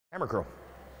Hammer curl.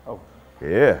 Oh.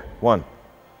 Yeah. 1,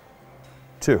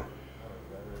 2,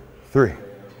 3,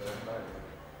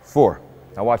 4.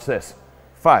 Now watch this.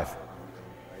 5,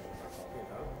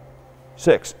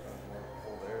 6.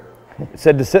 It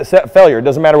said to set failure. It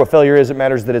doesn't matter what failure is. It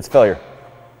matters that it's failure.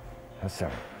 That's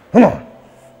 7. Come on.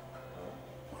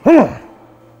 Come on.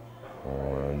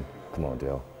 Come on,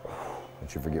 Dale.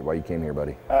 Don't you forget why you came here,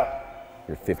 buddy.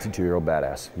 You're a 52-year-old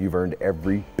badass. You've earned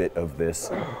every bit of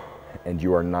this, and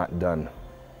you are not done.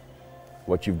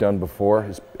 What you've done before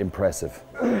is impressive.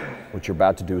 What you're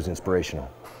about to do is inspirational.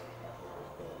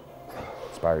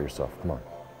 Inspire yourself. Come on.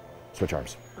 Switch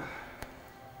arms.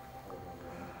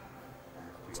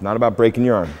 It's not about breaking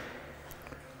your arm.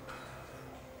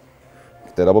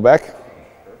 Get that elbow back.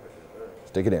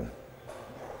 Stick it in.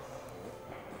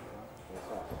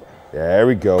 There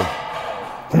we go.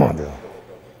 Come on, Bill.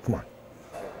 Come on.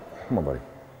 Come on, buddy.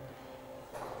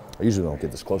 I usually don't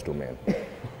get this close to a man.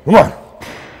 Come on.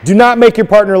 Do not make your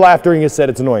partner laugh during his set.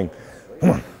 It's annoying.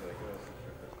 Come on.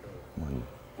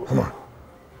 Come on.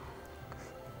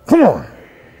 Come on.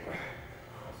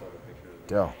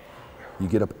 Dale, you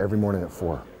get up every morning at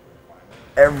 4.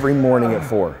 Every morning at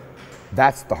 4.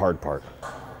 That's the hard part.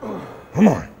 Come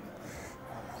on.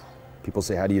 People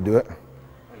say, how do you do it?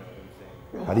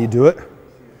 How do you do it?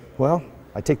 Well,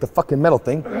 I take the fucking metal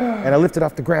thing and I lift it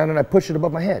off the ground and I push it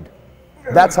above my head.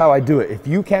 That's how I do it. If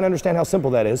you can't understand how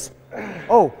simple that is,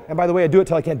 oh, and by the way, I do it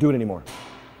till I can't do it anymore.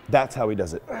 That's how he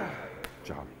does it. Good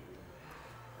job.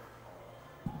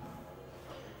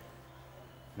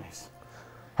 Nice.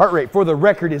 Heart rate for the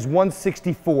record is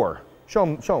 164. Show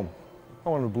him, show him. I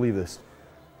want him to believe this.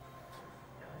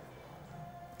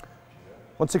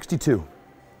 162.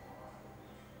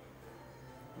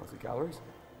 What's the calories?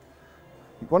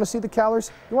 You want to see the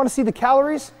calories? You want to see the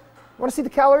calories? You want to see the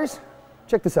calories?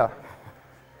 Check this out.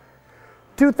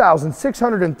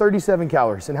 2,637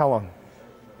 calories. In how long?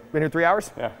 Been here 3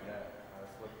 hours? Yeah.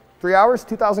 3 hours,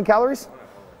 2,000 calories?